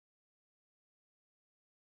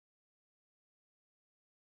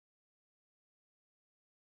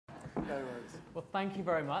No worries. Well, thank you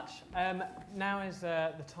very much. Now is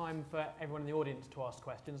the time for everyone in the audience to ask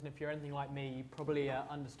questions, and if you're anything like me, you probably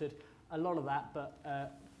understood a lot of that,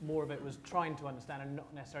 but more of it was trying to understand and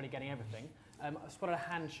not necessarily getting everything. I spotted a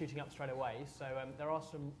hand shooting up straight away, so there are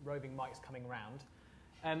some roving mics coming round.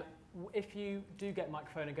 If you do get a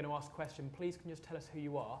microphone and going to ask a question, please can you just tell us who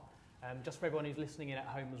you are, just for everyone who's listening in at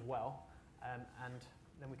home as well, and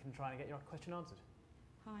then we can try and get your question answered.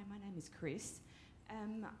 Hi, my name is Chris.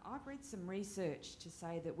 I've read some research to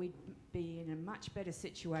say that we'd be in a much better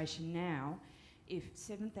situation now if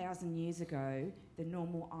 7,000 years ago the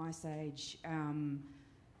normal ice age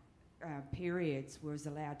periods was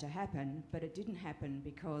allowed to happen, but it didn't happen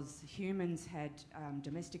because humans had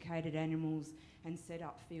domesticated animals and set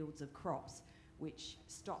up fields of crops, which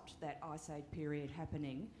stopped that ice age period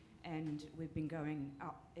happening, and we've been going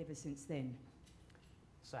up ever since then.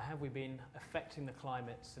 So have we been affecting the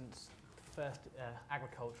climate since the first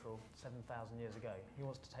agricultural 7,000 years ago? Who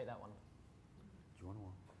wants to take that one? Do you want to?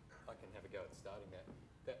 I can have a go at starting that.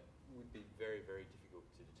 That would be very, very difficult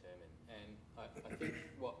to determine. And I think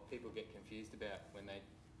what people get confused about when they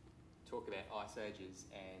talk about ice ages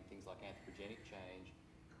and things like anthropogenic change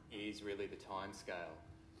is really the time scale.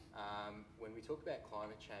 When we talk about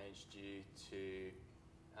climate change due to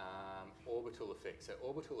orbital effects. So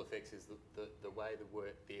orbital effects is the way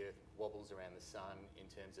the Earth wobbles around the Sun in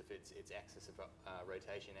terms of its axis of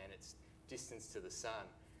rotation and its distance to the Sun.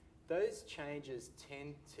 Those changes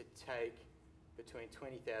tend to take between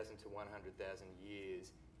 20,000 to 100,000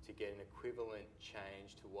 years to get an equivalent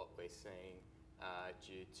change to what we're seeing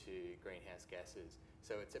due to greenhouse gases.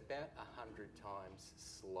 So it's about 100 times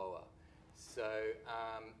slower. So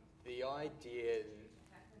the idea...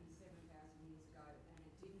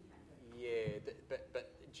 Yeah,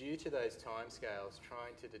 but due to those timescales,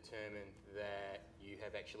 trying to determine that you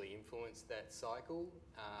have actually influenced that cycle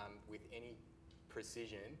with any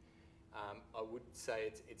precision, I would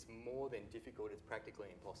say it's more than difficult. It's practically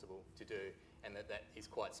impossible to do, and that is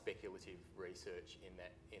quite speculative research in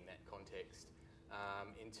that context.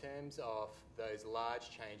 In terms of those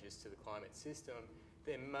large changes to the climate system,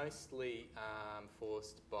 they're mostly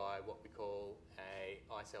forced by what we call a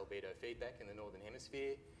ice albedo feedback in the northern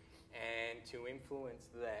hemisphere. And to influence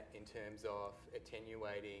that in terms of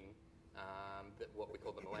attenuating what we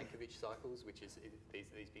call the Milankovitch cycles, which is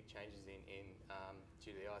these big changes in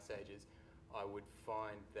due to the ice ages, I would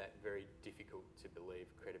find that very difficult to believe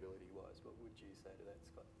credibility-wise. What would you say to that,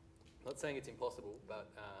 Scott? I'm not saying it's impossible, but...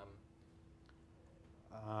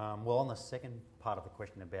 Well, on the second part of the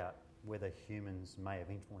question about whether humans may have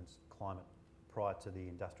influenced climate prior to the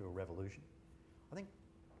Industrial Revolution, I think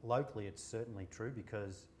locally it's certainly true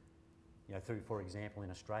because through, for example, in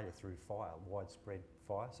Australia, through fire, widespread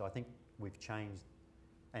fire. So I think we've changed,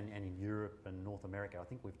 and in Europe and North America, I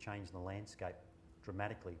think we've changed the landscape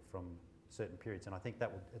dramatically from certain periods. And I think that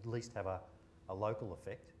would at least have a local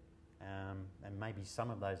effect. And maybe some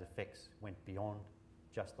of those effects went beyond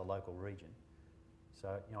just the local region.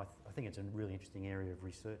 So, I think it's a really interesting area of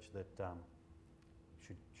research that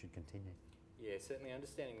should continue. Yeah, certainly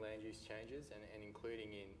understanding land use changes and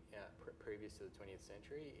including in previous to the 20th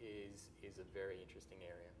century is a very interesting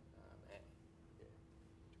area.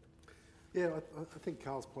 I think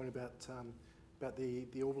Carl's point about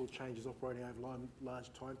the orbital changes operating over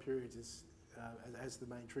large time periods is as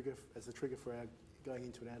the trigger for our going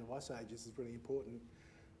into and out of ice ages is really important.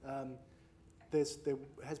 There's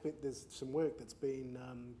some work that's been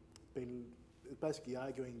basically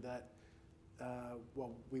arguing that.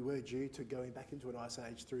 We were due to going back into an ice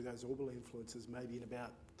age through those orbital influences maybe in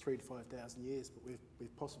about 3,000 to 5,000 years, but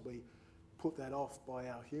we've possibly put that off by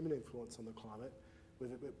our human influence on the climate.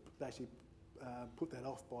 We've actually put that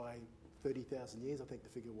off by 30,000 years, I think the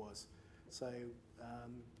figure was. So,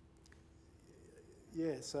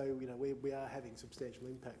 we are having substantial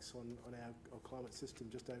impacts on our climate system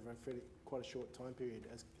just over quite a short time period,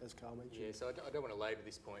 as Carl mentioned. Yeah, so I don't want to labour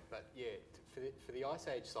this point, but yeah, for the ice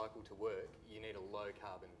age cycle to work, you need a low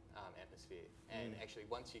carbon atmosphere. And actually,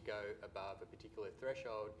 once you go above a particular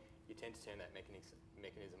threshold, you tend to turn that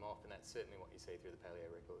mechanism off, and that's certainly what you see through the paleo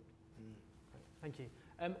record. Thank you.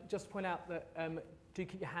 Just to point out that do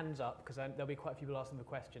keep your hands up, because there'll be quite a few people asking the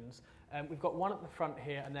questions. We've got one at the front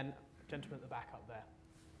here, and then gentleman at the back up there.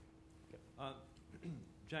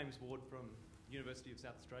 James Ward from University of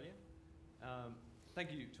South Australia.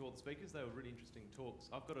 Thank you to all the speakers. They were really interesting talks.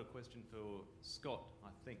 I've got a question for Scott, I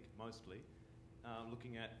think, mostly,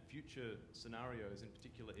 looking at future scenarios, in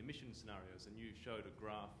particular emission scenarios, and you showed a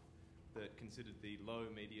graph that considered the low,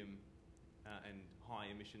 medium and high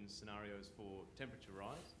emissions scenarios for temperature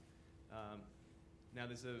rise. Now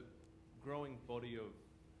there's a growing body of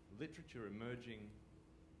literature emerging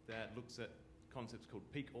that looks at concepts called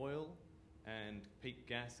peak oil and peak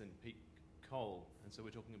gas and peak coal. And so we're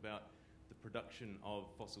talking about the production of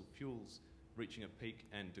fossil fuels reaching a peak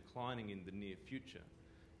and declining in the near future.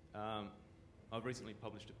 I've recently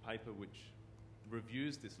published a paper which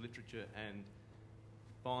reviews this literature and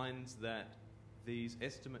finds that these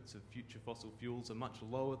estimates of future fossil fuels are much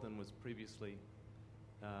lower than was previously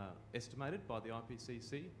estimated by the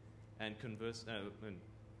IPCC, and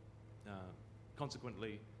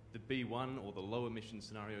consequently the B1 or the low emission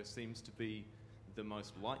scenario seems to be the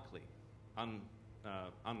most likely,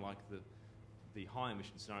 unlike the high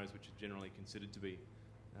emission scenarios, which are generally considered to be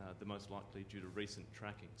the most likely due to recent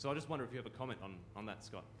tracking. So I just wonder if you have a comment on that,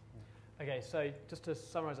 Scott. Okay, so just to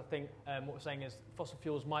summarise, I think what we're saying is fossil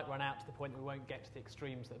fuels might run out to the point that we won't get to the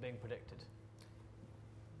extremes that are being predicted.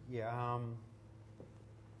 Yeah,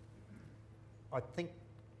 I think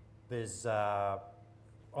there's...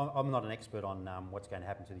 I'm not an expert on what's going to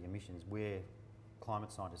happen to the emissions. We're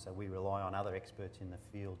climate scientists, so we rely on other experts in the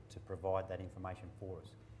field to provide that information for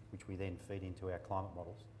us, which we then feed into our climate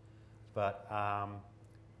models. But I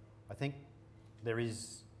think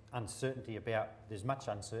there's much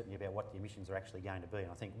uncertainty about what the emissions are actually going to be.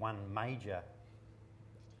 And I think one major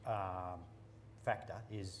factor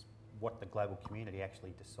is what the global community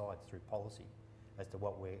actually decides through policy as to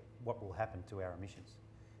what will happen to our emissions.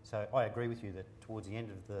 So I agree with you that towards the end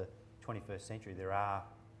of the 21st century there are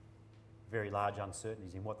very large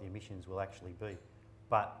uncertainties in what the emissions will actually be.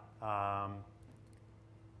 But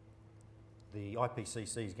the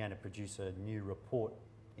IPCC is going to produce a new report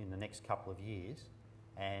in the next couple of years,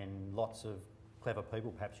 and lots of clever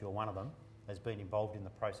people, perhaps you're one of them, has been involved in the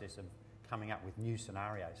process of coming up with new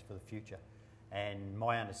scenarios for the future. And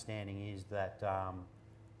my understanding is that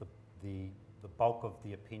the bulk of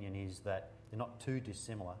the opinion is that they're not too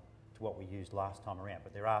dissimilar to what we used last time around,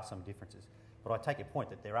 but there are some differences. But I take your point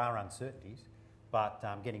that there are uncertainties, but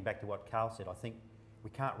getting back to what Carl said, I think we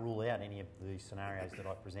can't rule out any of the scenarios that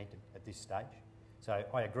I presented at this stage. So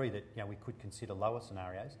I agree that we could consider lower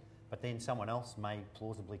scenarios, but then someone else may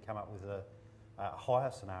plausibly come up with a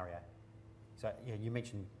higher scenario. So you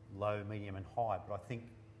mentioned low, medium and high, but I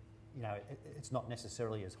think it's not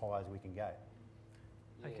necessarily as high as we can go.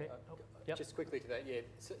 Okay. Yep. Just quickly to that,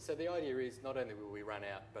 so the idea is not only will we run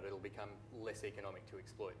out, but it'll become less economic to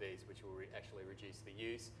exploit these, which will actually reduce the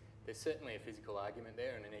use. There's certainly a physical argument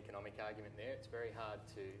there and an economic argument there. It's very hard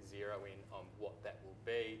to zero in on what that will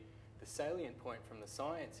be. The salient point from the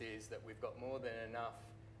science is that we've got more than enough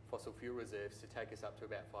fossil fuel reserves to take us up to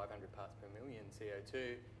about 500 parts per million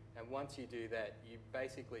CO2. And once you do that, you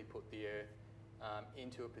basically put the Earth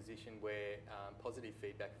into a position where positive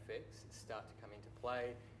feedback effects start to come into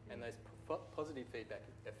play. And those positive feedback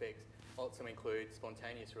effects also include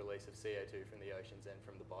spontaneous release of CO2 from the oceans and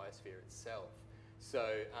from the biosphere itself. So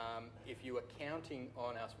if you are counting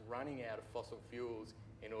on us running out of fossil fuels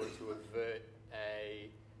in order to avert a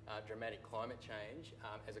dramatic climate change,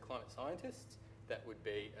 as a climate scientist, that would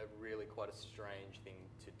be quite a strange thing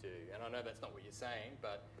to do. And I know that's not what you're saying,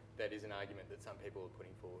 but that is an argument that some people are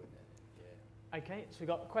putting forward. Yeah. Okay, so we've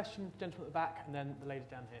got a question, gentleman at the back, and then the lady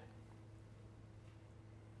down here.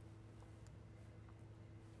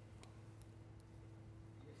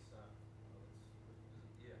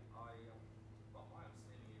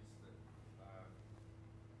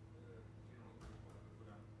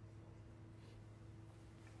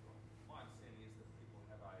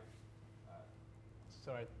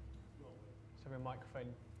 Sorry, is there a microphone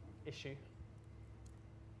issue?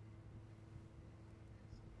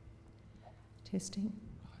 Testing.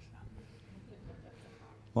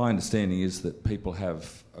 My understanding is that people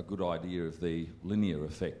have a good idea of the linear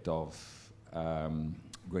effect of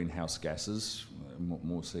greenhouse gases,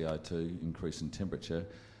 more CO2, increase in temperature,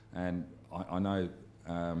 and I know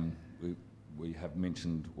we have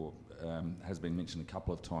mentioned, or has been mentioned a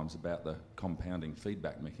couple of times about the compounding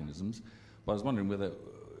feedback mechanisms. But I was wondering whether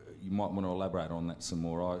you might want to elaborate on that some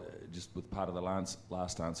more. Just with part of the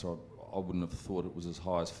last answer, I wouldn't have thought it was as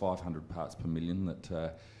high as 500 parts per million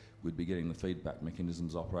that we'd be getting the feedback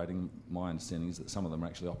mechanisms operating. My understanding is that some of them are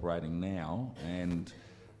actually operating now, and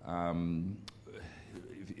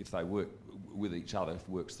if they work with each other, if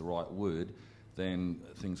work's the right word, then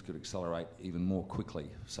things could accelerate even more quickly,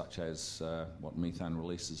 such as what methane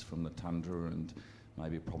releases from the tundra and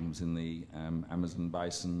maybe problems in the Amazon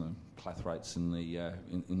basin, the clathrates in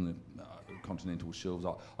the continental shelves.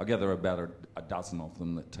 I gather about a dozen of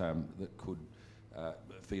them that could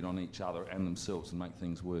feed on each other and themselves and make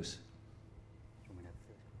things worse.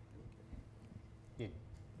 Yeah,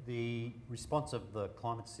 the response of the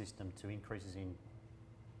climate system to increases in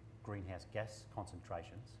greenhouse gas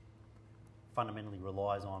concentrations fundamentally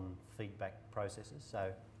relies on feedback processes.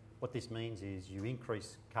 So what this means is you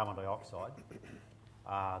increase carbon dioxide,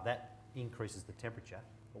 that increases the temperature.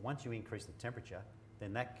 But once you increase the temperature,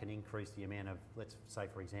 then that can increase the amount of, let's say,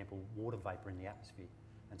 for example, water vapour in the atmosphere.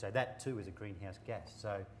 And so that too is a greenhouse gas.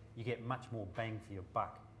 So you get much more bang for your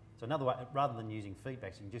buck. So another way, rather than using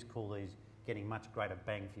feedbacks, you can just call these getting much greater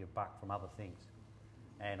bang for your buck from other things.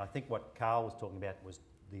 And I think what Carl was talking about was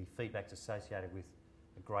the feedbacks associated with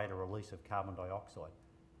a greater release of carbon dioxide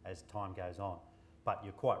as time goes on. But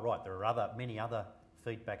you're quite right, there are many other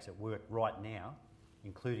feedbacks at work right now,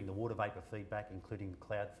 including the water vapour feedback, including the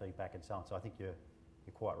cloud feedback and so on. So I think you're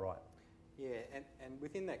quite right. Yeah, and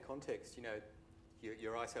within that context, you know,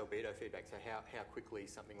 your ice albedo feedback, so how quickly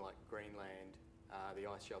something like Greenland, the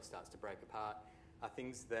ice shelf starts to break apart, are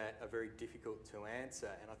things that are very difficult to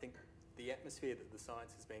answer. And I think the atmosphere that the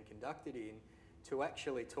science has been conducted in to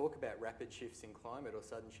actually talk about rapid shifts in climate or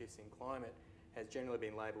sudden shifts in climate has generally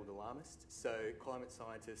been labelled alarmist. So climate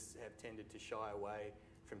scientists have tended to shy away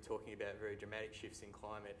from talking about very dramatic shifts in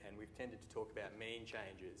climate, and we've tended to talk about mean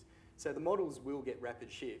changes. So the models will get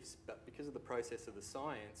rapid shifts, but because of the process of the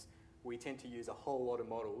science, we tend to use a whole lot of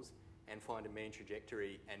models and find a mean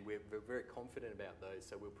trajectory, and we're very confident about those,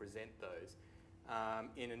 so we'll present those.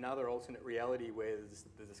 In another alternate reality where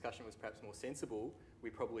the discussion was perhaps more sensible, we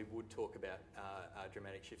probably would talk about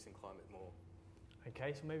dramatic shifts in climate more.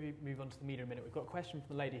 Okay, so maybe move on to the media in a minute. We've got a question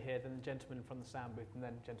from the lady here, then the gentleman from the sound booth, and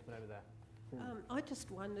then the gentleman over there. I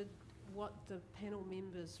just wondered what the panel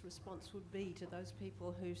members' response would be to those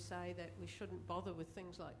people who say that we shouldn't bother with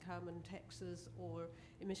things like carbon taxes or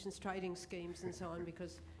emissions trading schemes and so on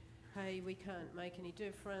because, hey, we can't make any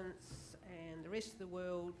difference and the rest of the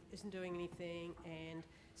world isn't doing anything, and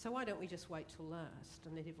so why don't we just wait till last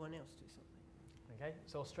and let everyone else do something? Okay,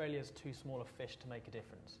 so Australia's too small a fish to make a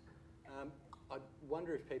difference. I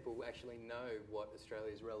wonder if people actually know what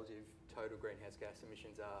Australia's relative total greenhouse gas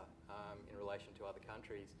emissions are in relation to other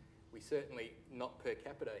countries. We certainly, not per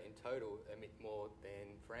capita in total, emit more than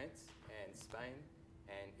France and Spain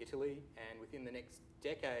and Italy, and within the next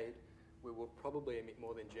decade we will probably emit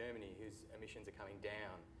more than Germany, whose emissions are coming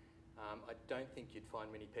down. I don't think you'd find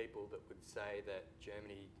many people that would say that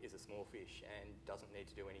Germany is a small fish and doesn't need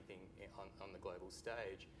to do anything on the global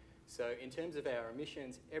stage. So in terms of our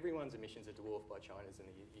emissions, everyone's emissions are dwarfed by China's and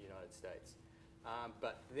the United States.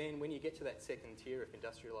 But then when you get to that second tier of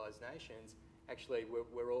industrialised nations, actually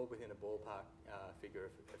we're all within a ballpark figure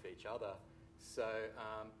of each other. So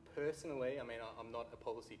personally, I mean, I'm not a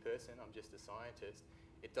policy person, I'm just a scientist.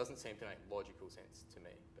 It doesn't seem to make logical sense to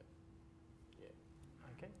me, but yeah.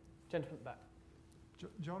 Okay, gentleman at the back.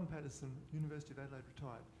 John Patterson, University of Adelaide,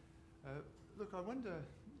 retired. Look, I wonder,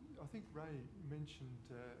 I think Ray mentioned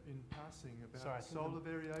in passing about solar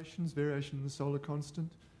variation in the solar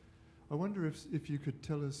constant. I wonder if you could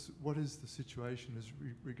tell us what is the situation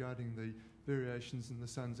regarding the variations in the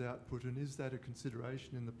sun's output, and is that a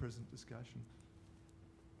consideration in the present discussion?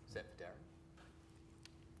 Is that for Darren?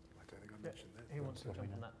 I don't think I mentioned that. Who wants to jump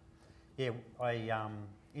on that? Yeah,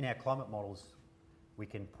 in our climate models, we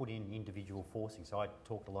can put in individual forcing. So I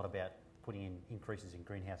talked a lot about putting in increases in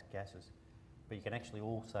greenhouse gases, but you can actually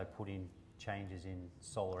also put in changes in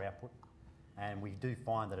solar output. And we do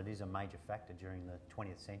find that it is a major factor during the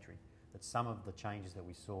 20th century, that some of the changes that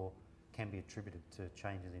we saw can be attributed to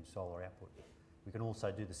changes in solar output. We can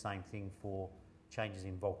also do the same thing for changes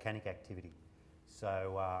in volcanic activity.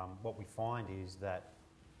 So what we find is that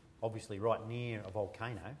obviously right near a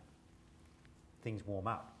volcano, things warm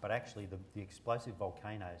up, but actually the explosive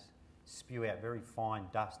volcanoes spew out very fine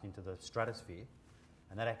dust into the stratosphere,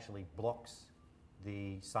 and that actually blocks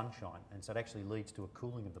the sunshine, and so it actually leads to a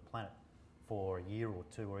cooling of the planet for a year or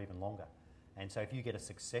two or even longer. And so if you get a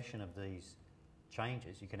succession of these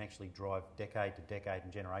changes, you can actually drive decade to decade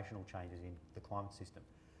and generational changes in the climate system.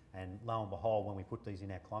 And lo and behold, when we put these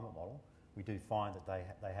in our climate model, we do find that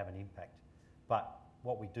they have an impact. But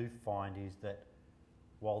what we do find is that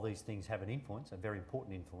while these things have an influence, a very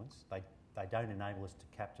important influence, they don't enable us to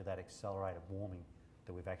capture that accelerated warming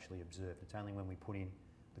that we've actually observed. It's only when we put in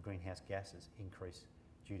the greenhouse gases increase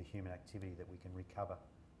due to human activity that we can recover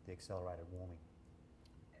the accelerated warming.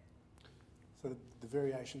 So the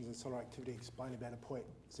variations in solar activity explain about 0.1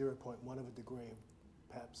 of a degree,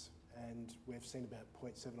 perhaps, and we've seen about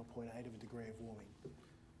 0.7 or 0.8 of a degree of warming.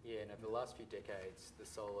 Yeah, and over the last few decades, the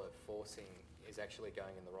solar forcing is actually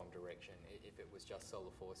going in the wrong direction. If it was just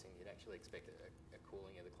solar forcing, you'd actually expect a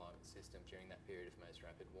cooling of the climate system during that period of most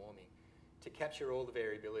rapid warming. To capture all the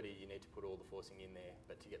variability, you need to put all the forcing in there,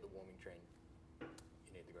 but to get the warming trend,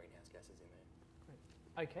 you need the greenhouse gases in there.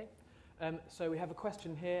 Great. Okay. So we have a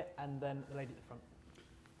question here, and then the lady at the front.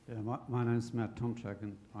 Yeah, my name's Matt Tomchak,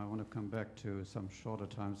 and I want to come back to some shorter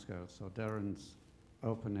timescales. So Darren's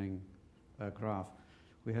opening graph.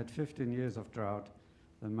 We had 15 years of drought.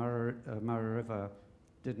 The Murray River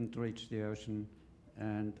didn't reach the ocean,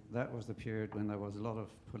 and that was the period when there was a lot of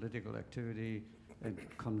political activity and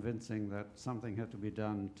convincing that something had to be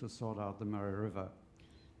done to sort out the Murray River,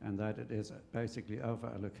 and that it is basically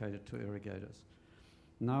over-allocated to irrigators.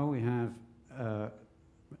 Now we have a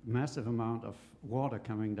massive amount of water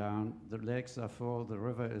coming down. The lakes are full. The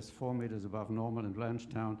river is 4 meters above normal in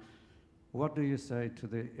Blanchetown. What do you say to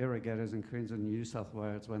the irrigators in Queensland and New South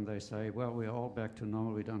Wales when they say, well, we're all back to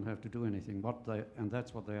normal, we don't have to do anything? And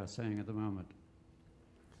that's what they are saying at the moment.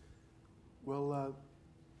 Well,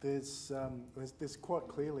 there's quite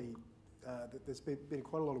clearly, there's been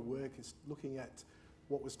quite a lot of work looking at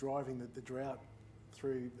what was driving the drought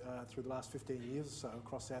through the last 15 years or so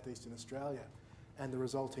across southeastern Australia, and the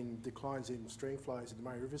resulting declines in stream flows in the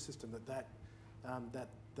Murray River system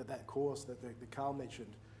that caused, that Carl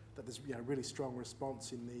mentioned, that there's really strong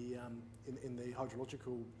response in the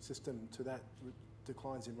hydrological system to that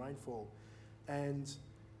declines in rainfall, and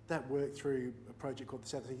that work through a project called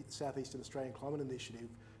the Southeastern Australian Climate Initiative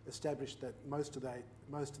established that most of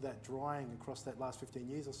that drying across that last 15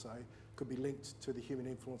 years or so could be linked to the human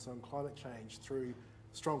influence on climate change through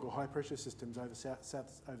stronger high pressure systems over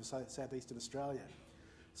southeastern Australia.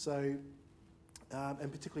 So,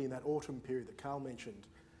 and particularly in that autumn period that Carl mentioned.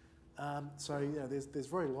 So there's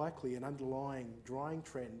very likely an underlying drying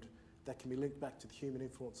trend that can be linked back to the human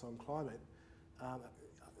influence on climate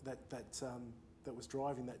that was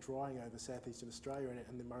driving that drying over southeastern Australia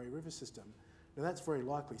and the Murray River system. Now that's very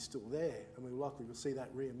likely still there, and we're likely to see that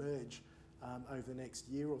re-emerge over the next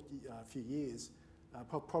year or few years,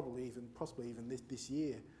 possibly even this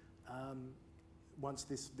year, once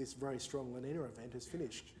this very strong La Nina event is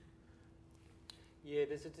finished. Yeah,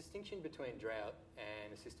 there's a distinction between drought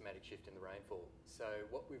and a systematic shift in the rainfall. So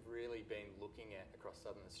what we've really been looking at across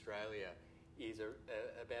southern Australia is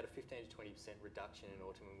about a 15 to 20% reduction in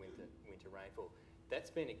autumn and winter rainfall. That's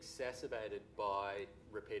been exacerbated by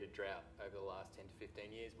repeated drought over the last 10 to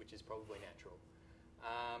 15 years, which is probably natural.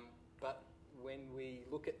 But when we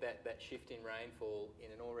look at that shift in rainfall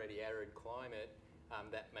in an already arid climate,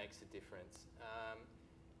 that makes a difference.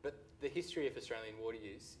 But the history of Australian water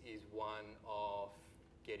use is one of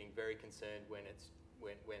getting very concerned when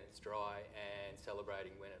it's dry and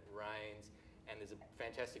celebrating when it rains. And there's a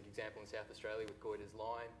fantastic example in South Australia with Goyder's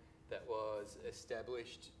Line that was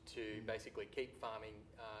established to basically keep farming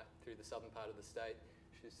through the southern part of the state,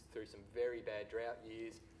 just through some very bad drought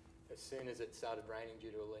years. As soon as it started raining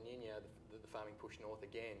due to a La Nina, the farming pushed north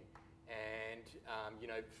again. And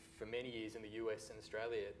for many years in the US and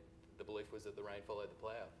Australia, the belief was that the rain followed the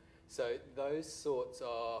plough. So those sorts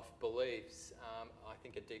of beliefs, I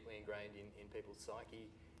think, are deeply ingrained in people's psyche,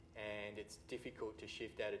 and it's difficult to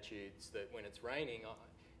shift attitudes that when it's raining,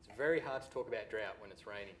 it's very hard to talk about drought when it's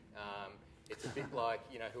raining. It's a bit like,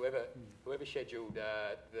 whoever scheduled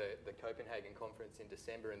the Copenhagen conference in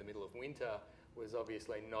December in the middle of winter was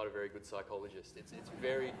obviously not a very good psychologist. It's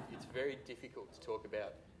very difficult to talk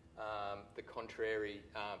about the contrary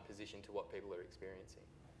position to what people are experiencing.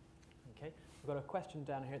 Okay, we've got a question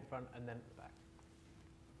down here at the front and then at the back.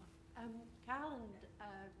 Carl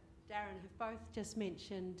and Darren have both just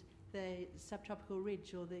mentioned the subtropical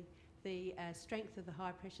ridge, or the strength of the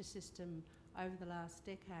high pressure system over the last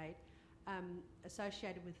decade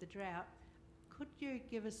associated with the drought. Could you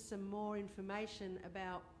give us some more information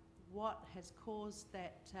about what has caused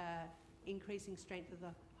that increasing strength of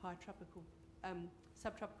the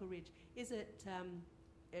subtropical ridge? Is it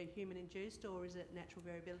human induced, or is it natural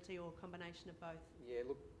variability, or a combination of both? Yeah,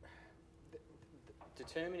 look,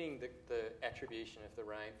 determining the attribution of the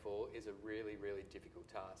rainfall is a really, really difficult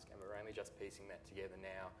task, and we're only just piecing that together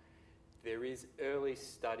now. There is early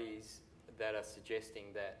studies that are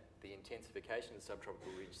suggesting that the intensification of the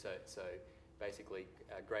subtropical ridge, so basically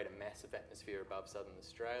a greater mass of atmosphere above southern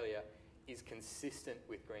Australia, is consistent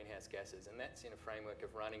with greenhouse gases, and that's in a framework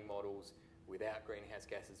of running models without greenhouse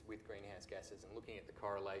gases, with greenhouse gases, and looking at the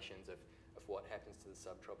correlations of what happens to the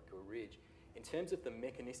subtropical ridge. In terms of the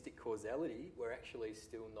mechanistic causality, we're actually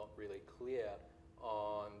still not really clear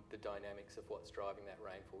on the dynamics of what's driving that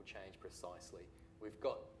rainfall change precisely. We've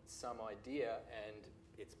got some idea, and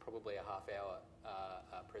it's probably a half-hour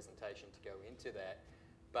presentation to go into that.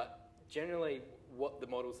 But generally, what the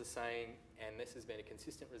models are saying, and this has been a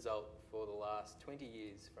consistent result for the last 20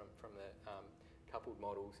 years from the coupled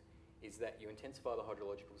models, is that you intensify the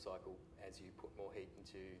hydrological cycle as you put more heat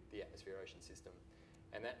into the atmosphere-ocean system.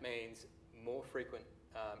 And that means more frequent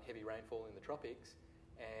heavy rainfall in the tropics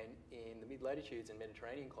And in the mid-latitudes and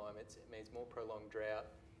Mediterranean climates, it means more prolonged drought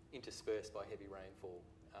interspersed by heavy rainfall.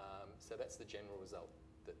 So that's the general result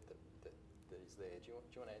that is there. Do you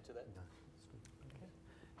want to add to that? No. Okay.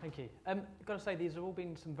 Thank you. I've got to say, these have all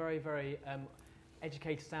been some very, very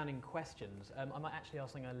educated sounding questions. I might actually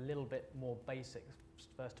ask something a little bit more basic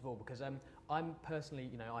first of all, because I'm personally,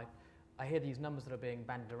 I hear these numbers that are being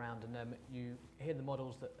bandied around, and you hear the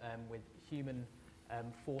models that with human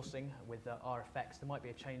forcing with our effects, there might be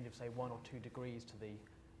a change of say 1 or 2 degrees to the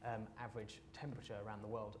average temperature around the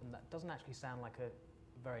world, and that doesn't actually sound like a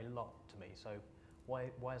very lot to me. So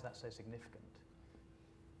why is that so significant?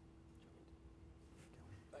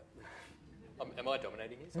 Am I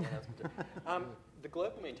dominating here? Someone else can do. The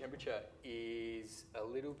global mean temperature is a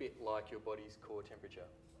little bit like your body's core temperature.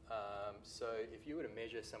 So if you were to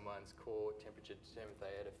measure someone's core temperature to determine if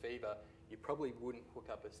they had a fever, you probably wouldn't hook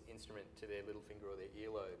up an instrument to their little finger or their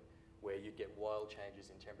earlobe, where you'd get wild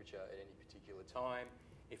changes in temperature at any particular time.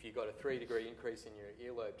 If you got a 3-degree increase in your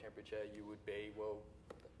earlobe temperature, you would be, well,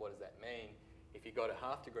 what does that mean? If you got a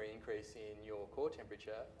 0.5 degree increase in your core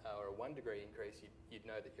temperature or a 1 degree increase, you'd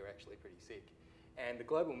know that you're actually pretty sick. And the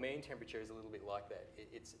global mean temperature is a little bit like that.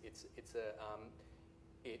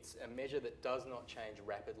 It's a measure that does not change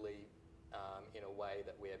rapidly in a way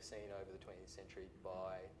that we have seen over the 20th century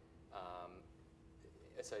by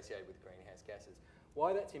associated with greenhouse gases.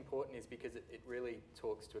 Why that's important is because it really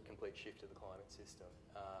talks to a complete shift of the climate system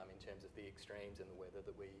in terms of the extremes and the weather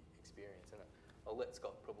that we experience. And I'll let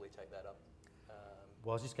Scott probably take that up.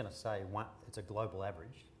 Well, I was just going to say, it's a global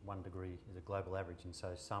average. 1 degree is a global average, and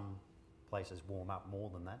so some places warm up more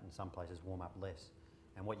than that and some places warm up less.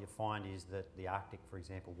 And what you find is that the Arctic, for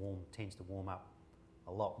example, tends to warm up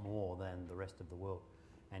a lot more than the rest of the world.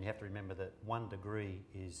 And you have to remember that 1 degree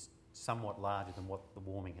is somewhat larger than what the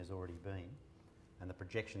warming has already been. And the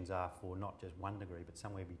projections are for not just 1 degree, but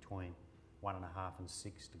somewhere between 1.5 and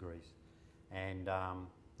 6 degrees. And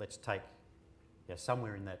let's take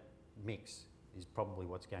somewhere in that mix is probably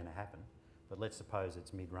what's going to happen. But let's suppose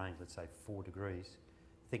it's mid-range, let's say 4 degrees.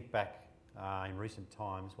 Think back in recent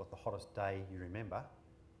times what the hottest day you remember,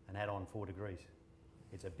 and add on 4 degrees.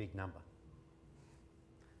 It's a big number.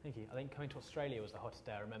 Thank you. I think coming to Australia was the hottest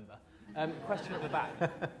day I remember. Question at the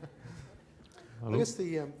back. I guess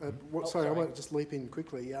sorry, I won't just leap in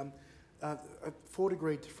quickly. A 4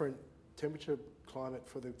 degree different temperature climate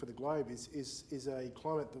for the globe is a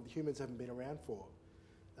climate that humans haven't been around for.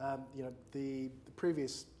 The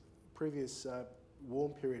previous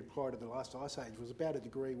warm period prior to the last ice age was about 1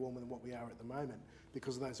 degree warmer than what we are at the moment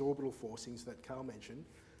because of those orbital forcings that Carl mentioned.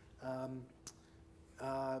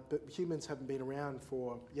 But humans haven't been around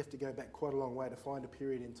for, you have to go back quite a long way to find a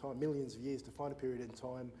period in time, millions of years to find a period in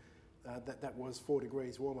time that was 4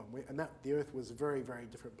 degrees warmer. And the Earth was a very, very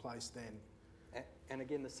different place then. And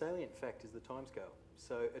again, the salient fact is the timescale.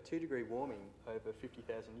 So a 2 degree warming over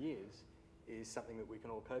 50,000 years is something that we can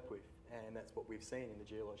all cope with. And that's what we've seen in the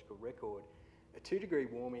geological record. A 2 degree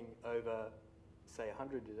warming over, say,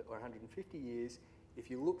 100 or 150 years, if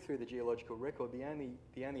you look through the geological record, the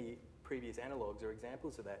only previous analogues or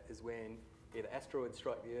examples of that is when either asteroids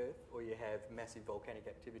strike the Earth or you have massive volcanic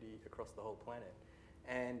activity across the whole planet.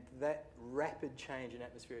 And that rapid change in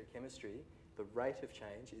atmospheric chemistry, the rate of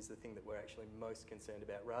change, is the thing that we're actually most concerned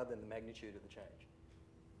about rather than the magnitude of the change.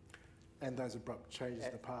 And those abrupt changes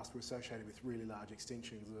in the past were associated with really large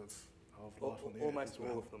extinctions of life on the Earth. Almost as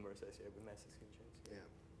well. all of them were associated with mass extinctions.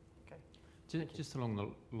 Yeah. Okay. Just along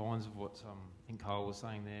the lines of what I think Carl was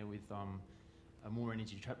saying there, with more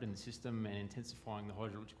energy trapped in the system and intensifying the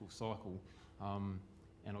hydrological cycle,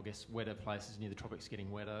 and I guess wetter places near the tropics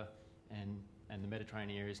getting wetter, and the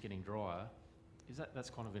Mediterranean areas getting drier.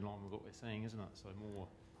 That's kind of in line with what we're seeing, isn't it? So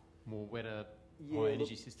more wetter, high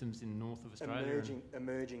energy systems in the north of Australia.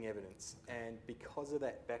 Emerging evidence, and because of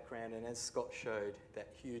that background, and as Scott showed, that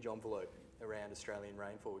huge envelope around Australian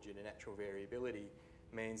rainfall due to natural variability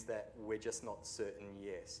means that we're just not certain,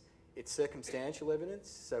 yes. It's circumstantial evidence,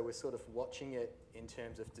 so we're sort of watching it in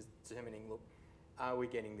terms of determining, look, are we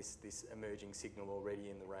getting this emerging signal already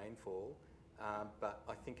in the rainfall? But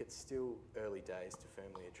I think it's still early days to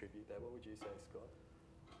firmly attribute that. What would you say, Scott?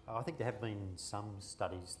 I think there have been some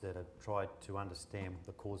studies that have tried to understand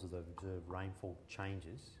the causes of observed rainfall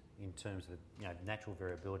changes in terms of natural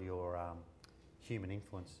variability or human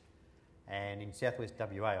influence. And in southwest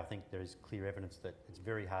WA, I think there is clear evidence that it's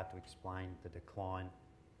very hard to explain the decline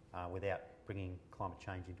without bringing climate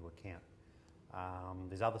change into account.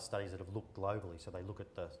 There's other studies that have looked globally, so they look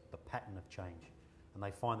at the pattern of change, and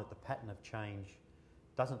they find that the pattern of change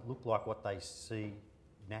doesn't look like what they see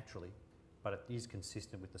naturally, but it is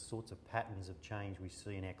consistent with the sorts of patterns of change we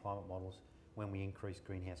see in our climate models when we increase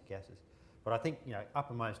greenhouse gases. But I think, you know,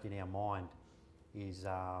 uppermost in our mind is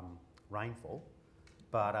rainfall,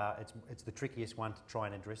 but it's the trickiest one to try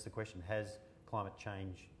and address the question, has climate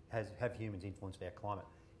change, have humans influenced our climate?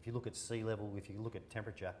 If you look at sea level, if you look at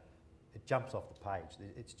temperature, it jumps off the page.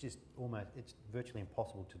 It's just it's virtually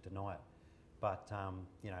impossible to deny it. But,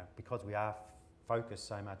 you know, because we are focused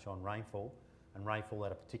so much on rainfall and rainfall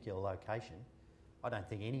at a particular location, I don't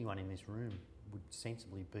think anyone in this room would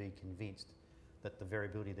sensibly be convinced that the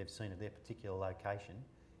variability they've seen at their particular location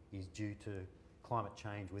is due to climate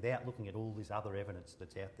change without looking at all this other evidence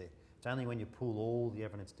that's out there. It's only when you pull all the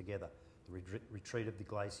evidence together, the retreat of the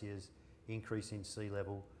glaciers, increase in sea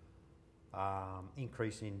level,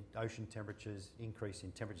 increase in ocean temperatures, increase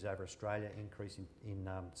in temperatures over Australia, increase in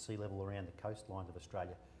sea level around the coastlines of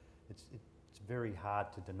Australia. It's very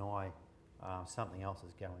hard to deny something else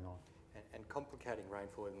is going on. And complicating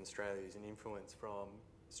rainfall in Australia is an influence from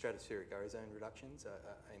stratospheric ozone reductions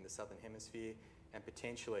in the southern hemisphere, and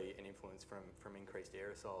potentially an influence from increased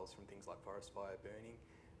aerosols from things like forest fire burning.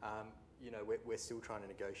 You know, we're still trying to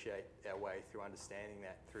negotiate our way through understanding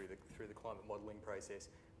that through the climate modelling process,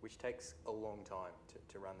 which takes a long time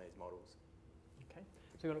to run these models. Okay,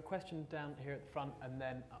 so we've got a question down here at the front and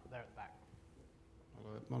then up there at the back.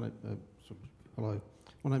 Hello,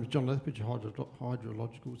 my name is John Lethbridge,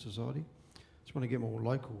 Hydrological Society. Just want to get more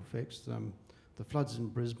local effects. The floods in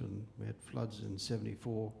Brisbane, we had floods in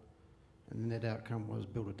 '74, and the net outcome was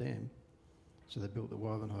build a dam. So they built the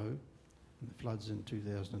Wivenhoe, and the floods in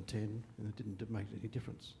 2010, and it didn't make any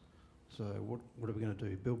difference. So what are we going to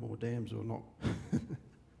do? Build more dams or not?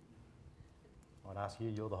 I'd ask you,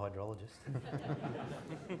 you're the hydrologist.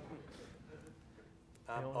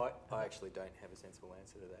 I actually don't have a sensible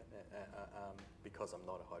answer to that because I'm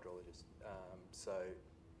not a hydrologist. So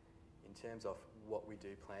in terms of what we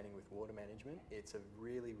do planning with water management, it's a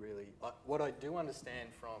really, what I do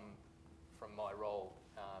understand from my role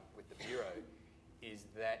with the Bureau is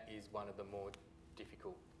that is one of the more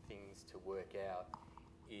difficult things to work out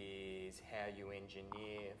is how you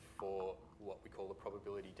engineer for what we call the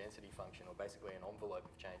probability density function, or basically an envelope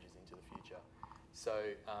of changes into the future.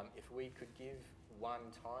 So if we could give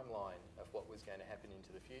one timeline of what was going to happen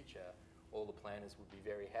into the future, all the planners would be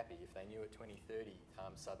very happy. If they knew at 2030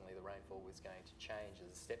 suddenly the rainfall was going to change as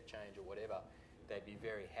a step change or whatever, they'd be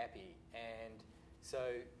very happy. And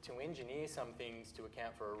so to engineer some things to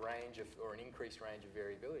account for a range of, or an increased range of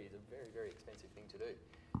variability is a very, very expensive thing to do.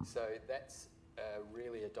 So that's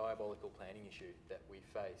really a diabolical planning issue that we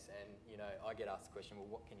face. And, you know, I get asked the question, well,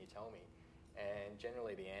 what can you tell me? And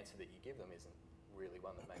generally the answer that you give them isn't really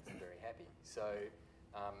one that makes them very happy. So,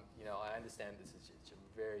 you know, I understand this is a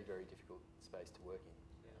very, very difficult space to work in.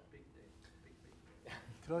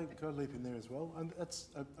 Could I leap in there as well? And that's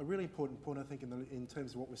a really important point, I think, in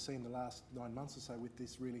terms of what we've seen in the last 9 months or so with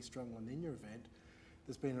this really strong La Nina event.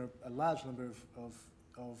 There's been a large number of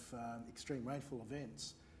extreme rainfall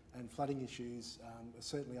events and flooding issues,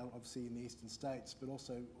 certainly obviously in the eastern states, but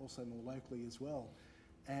also more locally as well.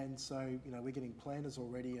 And so, you know, we're getting planners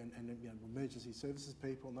already and you know, emergency services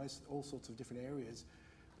people and those all sorts of different areas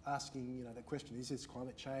asking, you know, the question, is this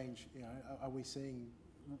climate change? You know, are we seeing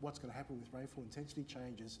what's going to happen with rainfall intensity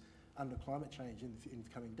changes under climate change in the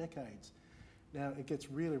coming decades? Now, it gets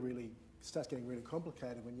starts getting really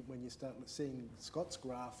complicated when you start seeing Scott's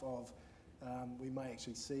graph of we may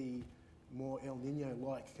actually see more El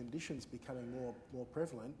Nino-like conditions becoming more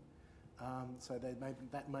prevalent. So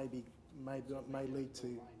that may lead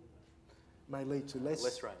to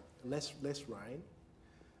less rain.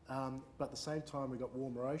 But at the same time, we've got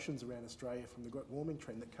warmer oceans around Australia from the warming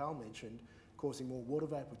trend that Carl mentioned, causing more water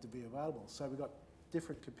vapour to be available. So we've got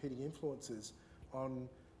different competing influences on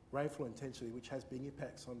rainfall intensity, which has big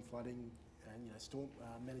impacts on flooding and, you know,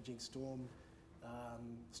 managing storm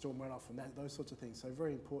runoff and those sorts of things. So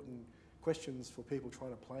very important questions for people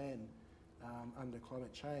trying to plan under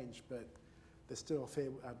climate change, but there's still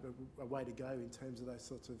a way to go in terms of those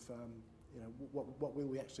sorts of, you know, what will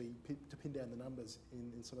we actually to pin down the numbers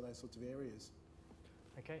in some of those sorts of areas.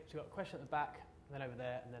 Okay, so we've got a question at the back, and then over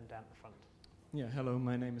there, and then down at the front. Yeah, hello,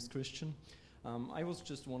 my name is Christian. I was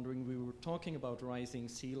just wondering, we were talking about rising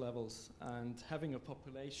sea levels and having a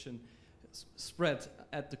population spread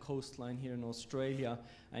at the coastline here in Australia.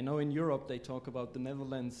 I know in Europe they talk about the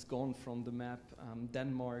Netherlands gone from the map,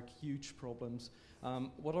 Denmark, huge problems.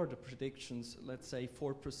 What are the predictions? Let's say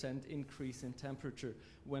 4% increase in temperature.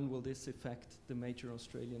 When will this affect the major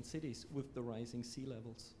Australian cities with the rising sea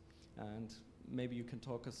levels? And maybe you can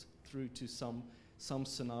talk us through to some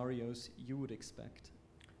scenarios you would expect.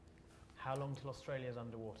 How long till Australia's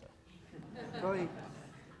underwater? I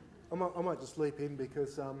might just leap in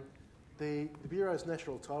because The Bureau's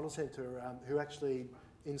National Tidal Centre, who actually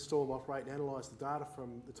install, operate and analyse the data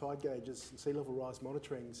from the tide gauges and sea level rise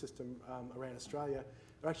monitoring system around Australia,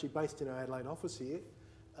 are actually based in our Adelaide office here.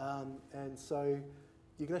 And so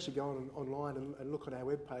you can actually go online and look on our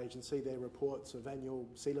webpage and see their reports of annual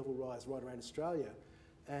sea level rise right around Australia.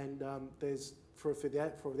 And there's, for the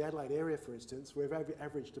Adelaide area, for instance, we've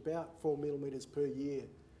averaged about 4 millimetres per year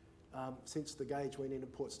since the gauge went in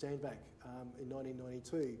at Port Stanback in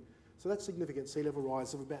 1992. So that's significant sea level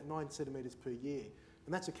rise of about 9 centimetres per year.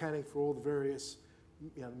 And that's accounting for all the various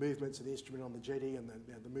movements of the instrument on the jetty and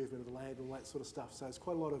the movement of the land and all that sort of stuff. So there's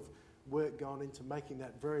quite a lot of work going into making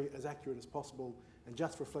that as accurate as possible and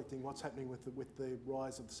just reflecting what's happening with the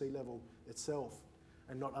rise of the sea level itself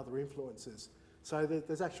and not other influences. So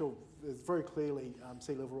there's very clearly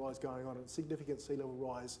sea level rise going on, and significant sea level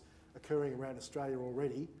rise occurring around Australia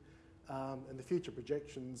already. And the future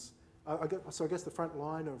projections, I guess the front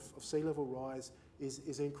line of sea level rise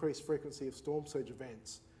is increased frequency of storm surge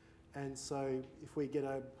events. And so if we get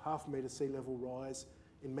a half metre sea level rise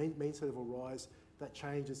in mean sea level rise,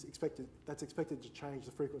 that's expected to change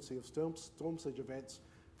the frequency of storm surge events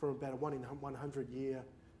from about a 1 in 100 year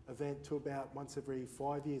event to about once every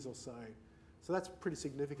 5 years or so. So that's pretty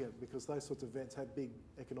significant because those sorts of events have big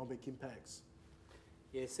economic impacts.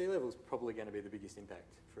 Yeah, sea level's probably going to be the biggest impact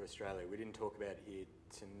for Australia. We didn't talk about it here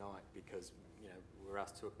tonight because we're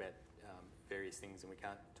asked to talk about various things and we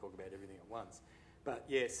can't talk about everything at once. But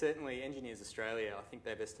yeah, certainly Engineers Australia, I think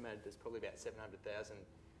they've estimated there's probably about 700,000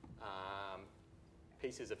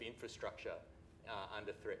 pieces of infrastructure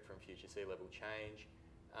under threat from future sea level change.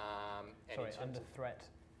 Sorry, under threat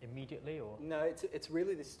immediately, or? No, it's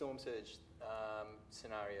really this storm surge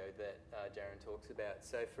scenario that Darren talks about.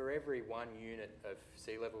 So for every 1 unit of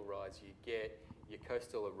sea level rise you get, your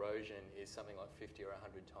coastal erosion is something like 50 or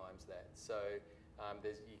 100 times that. So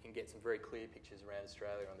you can get some very clear pictures around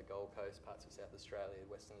Australia on the Gold Coast, parts of South Australia,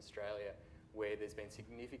 Western Australia, where there's been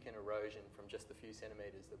significant erosion from just the few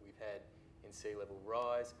centimetres that we've had in sea level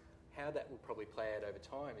rise. How that will probably play out over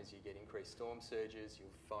time is you get increased storm surges,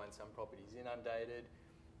 you'll find some properties inundated,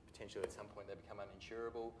 potentially at some point they become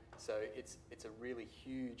uninsurable. So it's a really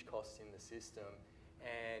huge cost in the system.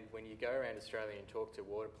 And when you go around Australia and talk to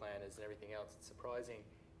water planners and everything else, it's surprising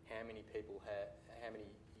how many people how many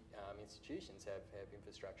institutions have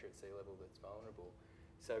infrastructure at sea level that's vulnerable.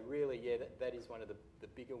 So really, yeah, that is one of the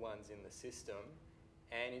bigger ones in the system.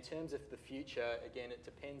 And in terms of the future, again, it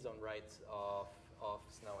depends on rates of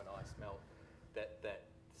snow and ice melt, that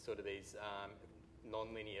sort of these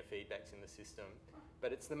non-linear feedbacks in the system.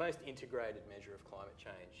 But it's the most integrated measure of climate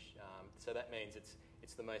change. So that means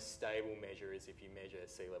it's the most stable measure is if you measure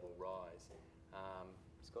sea level rise.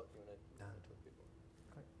 Scott, do you want to talk a bit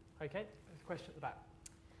more? Okay, there's a question at the back.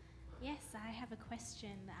 Yes, I have a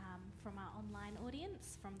question from our online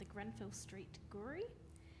audience from the Grenfell Street Guru.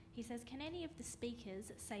 He says, can any of the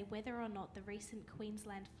speakers say whether or not the recent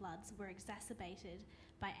Queensland floods were exacerbated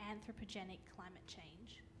by anthropogenic climate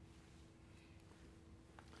change?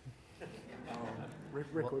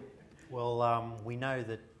 Record. Well, we know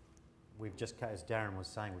that as Darren was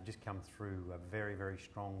saying, we've just come through a very, very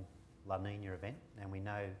strong La Nina event, and we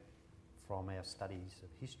know from our studies of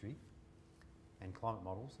history and climate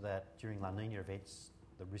models that during La Nina events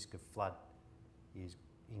the risk of flood is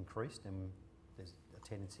increased, and there's a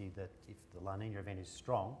tendency that if the La Nina event is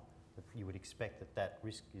strong, that you would expect that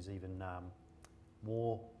risk is even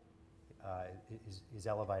more is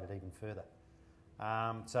elevated even further.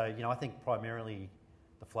 So I think primarily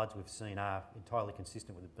the floods we've seen are entirely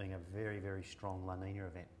consistent with it being a very, very strong La Nina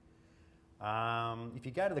event. If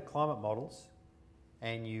you go to the climate models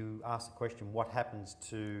and you ask the question, what happens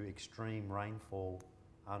to extreme rainfall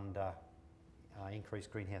under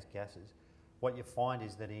increased greenhouse gases, what you find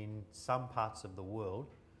is that in some parts of the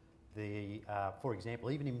world, for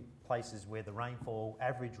example, even in places where the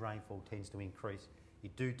average rainfall tends to increase, you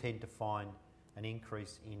do tend to find an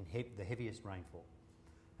increase in the heaviest rainfall.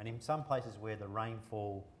 And in some places where the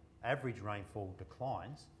average rainfall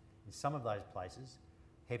declines, in some of those places,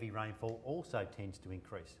 heavy rainfall also tends to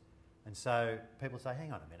increase. And so people say,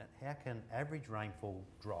 hang on a minute, how can average rainfall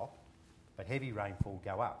drop but heavy rainfall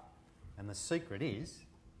go up? And the secret is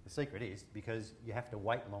because you have to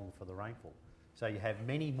wait long for the rainfall. So you have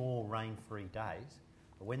many more rain-free days,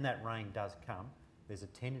 but when that rain does come, there's a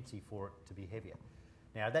tendency for it to be heavier.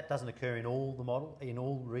 Now, that doesn't occur in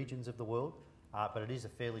all regions of the world, but it is a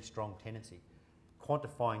fairly strong tendency.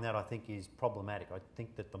 Quantifying that, I think, is problematic. I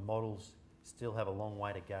think that the models still have a long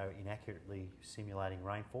way to go in accurately simulating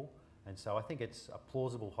rainfall, and so I think it's a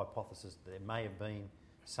plausible hypothesis that there may have been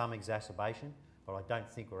some exacerbation, but I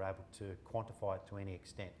don't think we're able to quantify it to any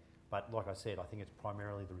extent. But like I said, I think it's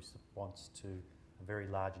primarily the response to a very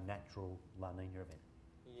large natural La Nina event.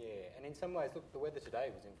 Yeah, and in some ways, look, the weather today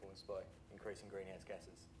was influenced by increasing greenhouse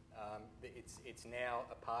gases. It's now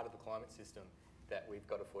a part of the climate system that we've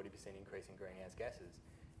got a 40% increase in greenhouse gases.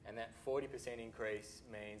 And that 40% increase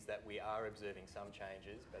means that we are observing some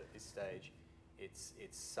changes, but at this stage, it's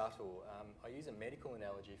subtle. I use a medical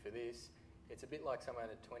analogy for this. It's a bit like someone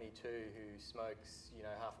at 22 who smokes,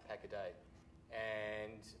 half a pack a day.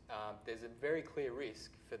 And there's a very clear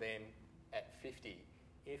risk for them at 50.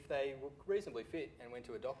 If they were reasonably fit and went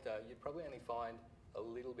to a doctor, you'd probably only find a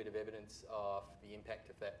little bit of evidence of the impact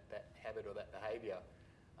of that habit or that behaviour.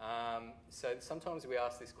 So sometimes we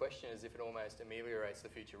ask this question as if it almost ameliorates the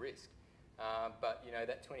future risk. But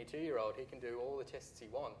that 22-year-old, he can do all the tests he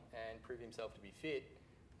wants and prove himself to be fit.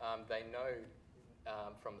 They know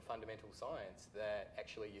from the fundamental science that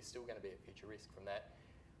actually you're still going to be at future risk from that.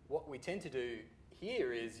 What we tend to do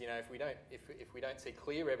here is, if we don't see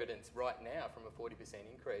clear evidence right now from a 40%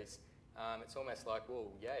 increase, it's almost like,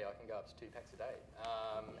 well, yay, I can go up to 2 packs a day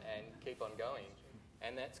and keep on going.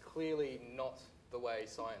 And that's clearly not the way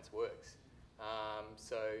science works.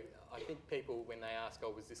 So I think people, when they ask,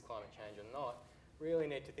 was this climate change or not, really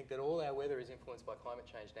need to think that all our weather is influenced by climate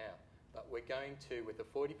change now. But we're going to, with a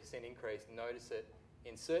 40% increase, notice it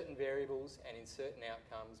in certain variables and in certain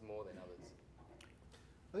outcomes more than others.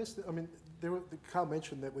 I guess, Carl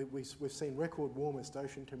mentioned that we've seen record warmest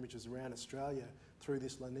ocean temperatures around Australia through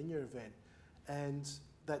this La Nina event. And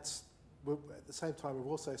at the same time, we've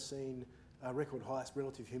also seen record highest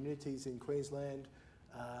relative humidities in Queensland.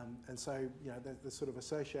 And so, the sort of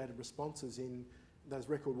associated responses in those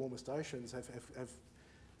record warmest oceans have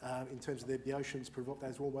in terms of the oceans,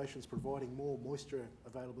 those warm oceans providing more moisture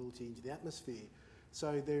availability into the atmosphere.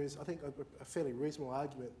 So there's, I think, a fairly reasonable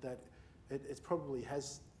argument that it probably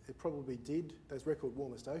did, those record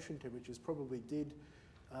warmest ocean temperatures probably did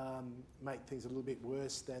make things a little bit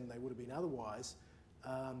worse than they would have been otherwise.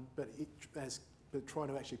 But trying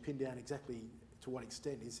to actually pin down exactly to what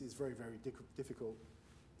extent is very, very difficult.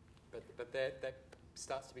 But that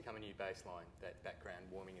starts to become a new baseline, that background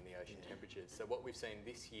warming in the ocean temperatures. So what we've seen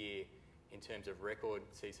this year in terms of record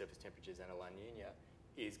sea surface temperatures and a La Nina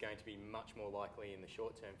is going to be much more likely in the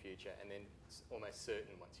short-term future, and then it's almost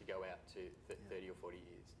certain once you go out to 30 or 40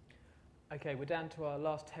 years. Okay, we're down to our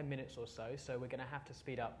last 10 minutes or so we're going to have to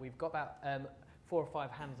speed up. We've got about 4 or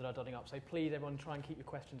 5 hands that are dotting up, so please, everyone, try and keep your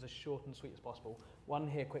questions as short and sweet as possible. One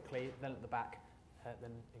here quickly, then at the back,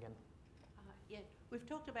 then again. We've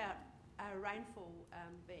talked about rainfall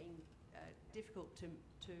being difficult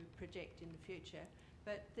to project in the future,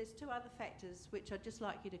 but there's 2 other factors which I'd just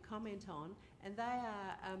like you to comment on, and they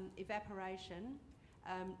are evaporation,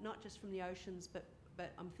 not just from the oceans, but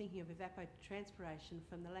I'm thinking of evapotranspiration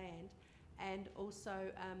from the land, and also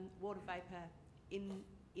water vapour in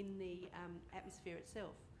the atmosphere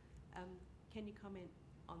itself. Can you comment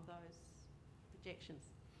on those projections?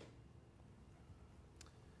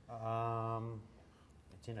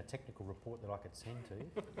 It's in a technical report that I could send to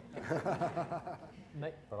you.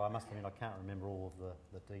 But I must admit I can't remember all of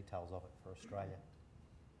the details of it for Australia.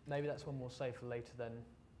 Maybe that's one we'll save for later then,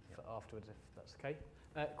 for afterwards, if that's okay.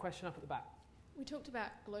 Question up at the back. We talked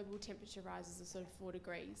about global temperature rises of sort of 4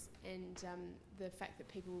 degrees and the fact that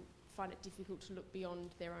people find it difficult to look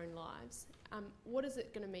beyond their own lives. What is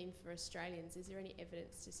it going to mean for Australians? Is there any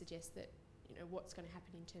evidence to suggest that, what's going to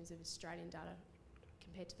happen in terms of Australian data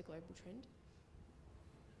compared to the global trend?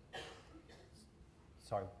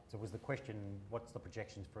 Sorry, so was the question, what's the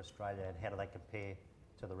projections for Australia and how do they compare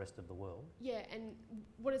to the rest of the world? Yeah, and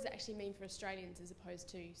what does it actually mean for Australians as opposed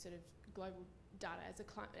to sort of global data?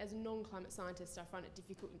 As a non-climate scientist, I find it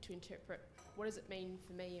difficult to interpret what does it mean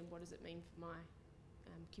for me and what does it mean for my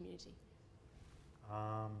community?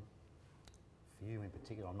 For you in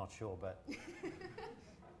particular, I'm not sure, but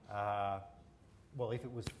well, if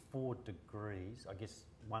it was 4 degrees, I guess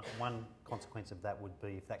one consequence of that would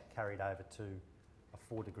be if that carried over to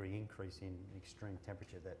a 4-degree increase in extreme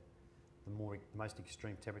temperature, that the most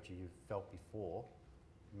extreme temperature you've felt before,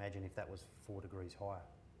 imagine if that was 4 degrees higher.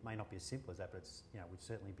 It may not be as simple as that, but it's, would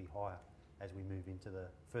certainly be higher as we move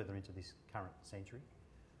further into this current century.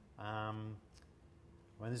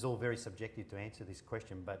 This is all very subjective to answer this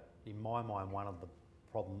question, but in my mind, one of the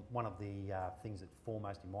things that's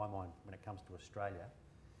foremost in my mind when it comes to Australia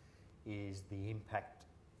is the impact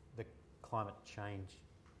that climate change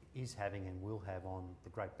is having and will have on the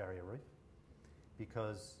Great Barrier Reef,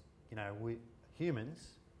 because we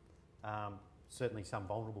humans, certainly some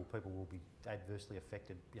vulnerable people will be adversely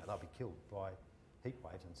affected. They'll be killed by heat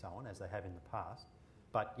waves and so on, as they have in the past.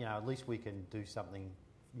 But at least we can do something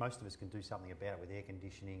most of us can do something about it with air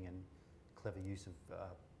conditioning and clever use of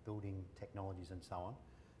building technologies and so on.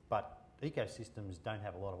 But ecosystems don't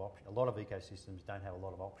have a lot of options. A lot of ecosystems don't have a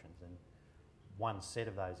lot of options, and one set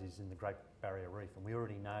of those is in the Great Barrier Reef. And we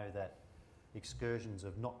already know that excursions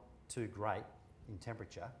of not too great in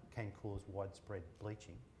temperature can cause widespread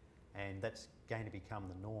bleaching, and that's going to become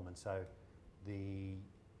the norm. And so the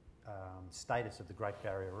status of the Great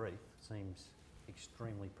Barrier Reef seems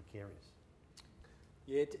extremely precarious.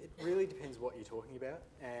 Yeah, it really depends what you're talking about,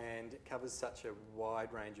 and it covers such a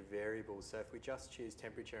wide range of variables. So if we just choose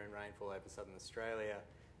temperature and rainfall over southern Australia,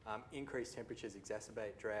 increased temperatures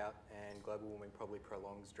exacerbate drought, and global warming probably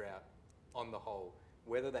prolongs drought on the whole.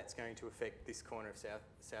 Whether that's going to affect this corner of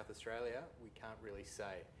South Australia, we can't really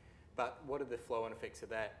say. But what are the flow-on effects of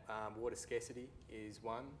that? Water scarcity is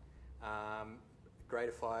one.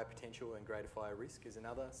 Greater fire potential and greater fire risk is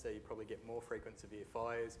another. So you probably get more frequent severe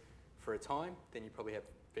fires for a time, then you probably have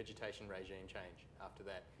vegetation regime change after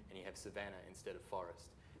that, and you have savanna instead of forest.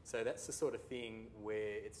 So that's the sort of thing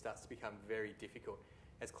where it starts to become very difficult.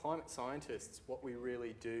 As climate scientists, what we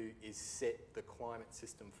really do is set the climate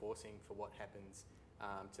system forcing for what happens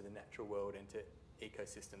to the natural world and to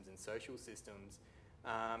ecosystems and social systems.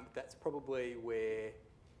 That's probably where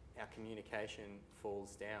our communication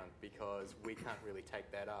falls down, because we can't really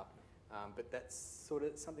take that up. But that's sort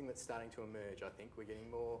of something that's starting to emerge, I think. We're getting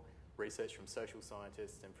more research from social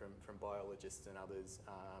scientists and from biologists and others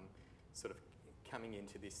sort of coming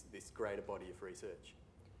into this greater body of research.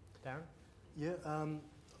 Darren? Yeah,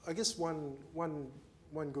 I guess one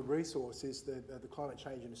good resource is the Climate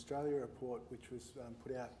Change in Australia report, which was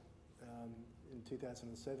put out in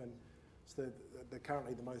 2007. It's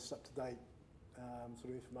currently the most up-to-date sort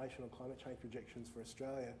of information on climate change projections for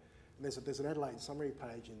Australia. And there's an Adelaide summary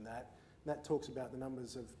page in that. And that talks about the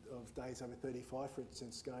numbers of days over 35, for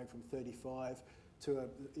instance, going from 35 to,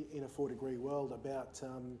 in a 4-degree world, about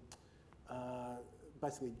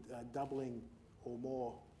basically doubling or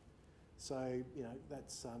more. So, you know,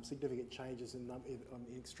 that's significant changes in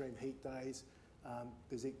extreme heat days.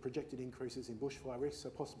 There's projected increases in bushfire risks,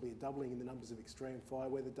 so possibly a doubling in the numbers of extreme fire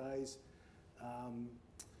weather days.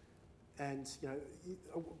 And, you know,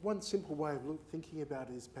 one simple way of thinking about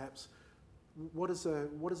it is perhaps what is a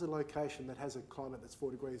location that has a climate that's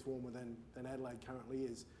 4 degrees warmer than Adelaide currently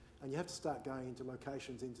is? And you have to start going into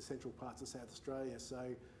locations into central parts of South Australia,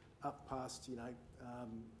 so up past, you know,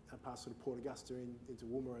 up past sort of Port Augusta into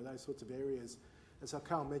Woomera, those sorts of areas. And so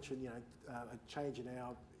Carl mentioned, you know, a change in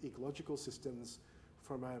our ecological systems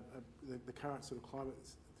from the current sort of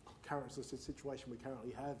current sort of situation we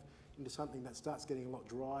currently have into something that starts getting a lot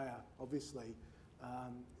drier, obviously,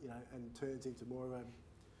 you know, and turns into more of a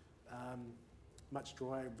much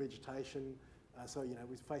drier vegetation. So, you know,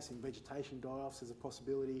 we're facing vegetation die-offs as a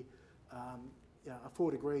possibility. You know, at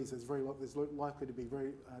 4 degrees, there's likely to be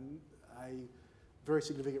very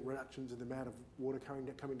significant reductions in the amount of water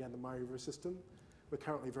coming down the Murray River system. We're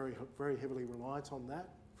currently very heavily reliant on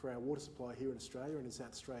that for our water supply here in Australia and in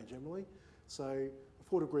South Australia generally. So a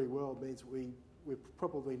 4-degree world means we're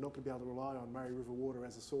probably not going to be able to rely on Murray River water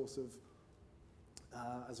as a source of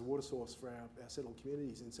as a water source for our settled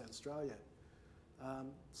communities in South Australia.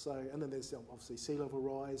 And then there's obviously sea level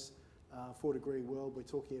rise. 4-degree world, we're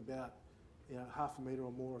talking about, you know, 0.5 metre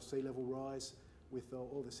or more of sea level rise with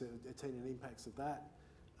all the attendant impacts of that.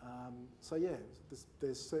 So yeah,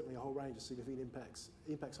 there's certainly a whole range of significant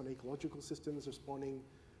impacts on ecological systems responding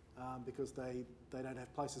because they don't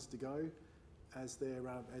have places to go as their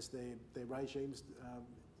regimes,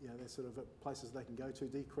 you know, they're sort of places they can go to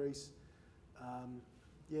decrease.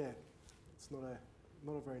 Yeah, it's not a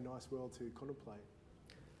very nice world to contemplate.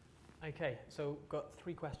 Okay, so got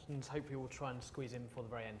 3 questions. Hopefully we'll try and squeeze in before the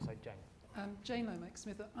very end. So Jane. Jane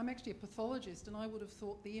Lomax-Smith. I'm actually a pathologist, and I would have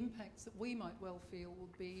thought the impacts that we might well feel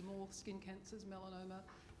would be more skin cancers, melanoma,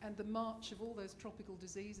 and the march of all those tropical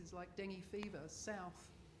diseases like dengue fever south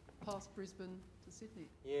past Brisbane to Sydney.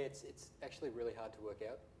 Yeah, it's actually really hard to work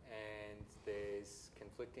out, and there's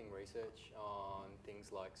conflicting research on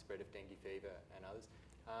things like spread of dengue fever and others.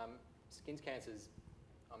 Skin cancers,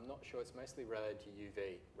 I'm not sure, it's mostly related to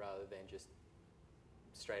UV rather than just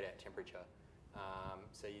straight out temperature.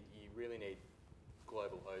 So you really need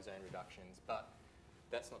global ozone reductions, but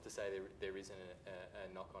that's not to say there isn't a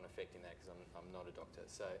knock-on effect in that, because I'm not a doctor,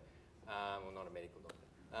 so well, not a medical doctor.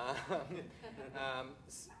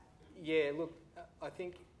 Yeah, look, I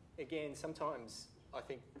think again sometimes I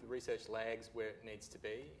think the research lags where it needs to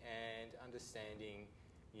be, and understanding,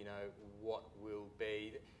 you know, what will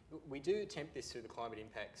be. We do attempt this through the climate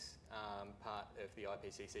impacts part of the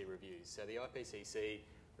IPCC reviews. So the IPCC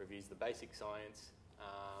reviews the basic science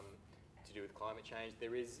to do with climate change.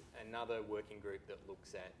 There is another working group that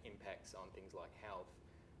looks at impacts on things like health.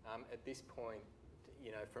 At this point,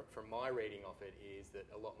 from my reading of it, is that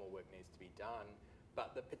a lot more work needs to be done,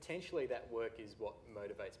 but that potentially that work is what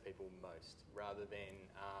motivates people most, rather than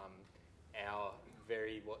our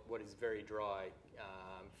what is very dry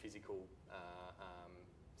physical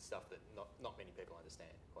stuff that not many people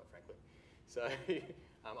understand, quite frankly. So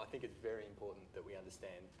I think it's very important that we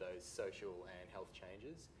understand those social and health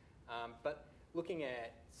changes. But looking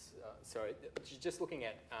at, just looking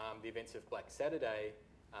at the events of Black Saturday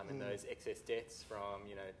and those excess deaths from,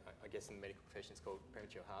 I guess in the medical profession it's called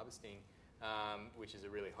premature harvesting, which is a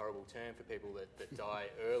really horrible term for people that die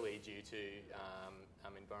early due to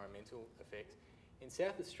environmental effects. In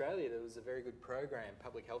South Australia, there was a very good program,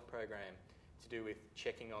 public health program, to do with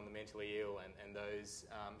checking on the mentally ill and those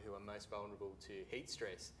who are most vulnerable to heat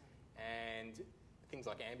stress, and things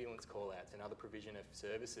like ambulance call-outs and other provision of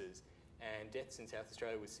services. And deaths in South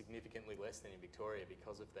Australia was significantly less than in Victoria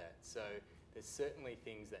because of that. So there's certainly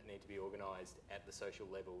things that need to be organised at the social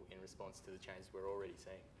level in response to the changes we're already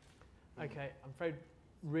seeing. Okay, I'm afraid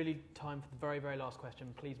really time for the very, very last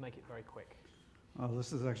question. Please make it very quick. Well,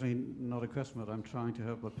 this is actually not a question, but I'm trying to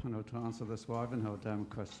help the panel to answer this Wivenhoe Dam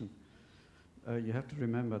question. You have to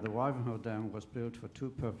remember the Wivenhoe Dam was built for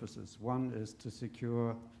two purposes. One is to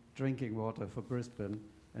secure drinking water for Brisbane,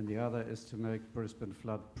 and the other is to make Brisbane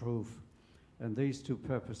flood-proof. And these two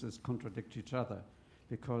purposes contradict each other,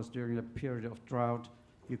 because during a period of drought,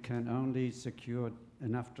 you can only secure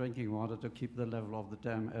enough drinking water to keep the level of the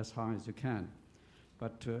dam as high as you can.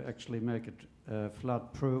 But to actually make it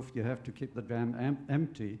flood-proof, you have to keep the dam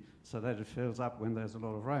empty so that it fills up when there's a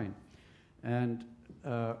lot of rain. And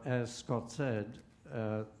as Scott said,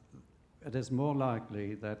 it is more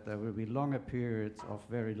likely that there will be longer periods of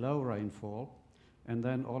very low rainfall and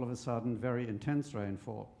then all of a sudden very intense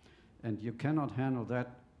rainfall. And you cannot handle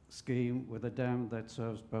that scheme with a dam that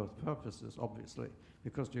serves both purposes, obviously,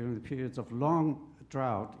 because during the periods of long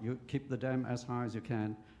drought, you keep the dam as high as you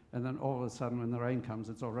can, and then all of a sudden when the rain comes,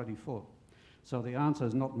 it's already full. So the answer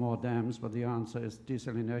is not more dams, but the answer is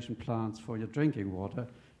desalination plants for your drinking water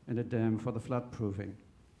and a dam for the flood proofing.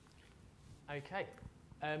 Okay.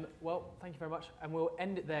 Well, thank you very much. And we'll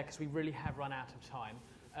end it there because we really have run out of time.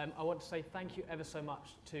 I want to say thank you ever so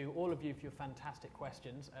much to all of you for your fantastic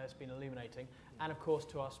questions. It's been illuminating. And of course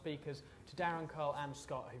to our speakers, to Darren, Carl and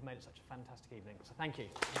Scott, who've made it such a fantastic evening. So thank you.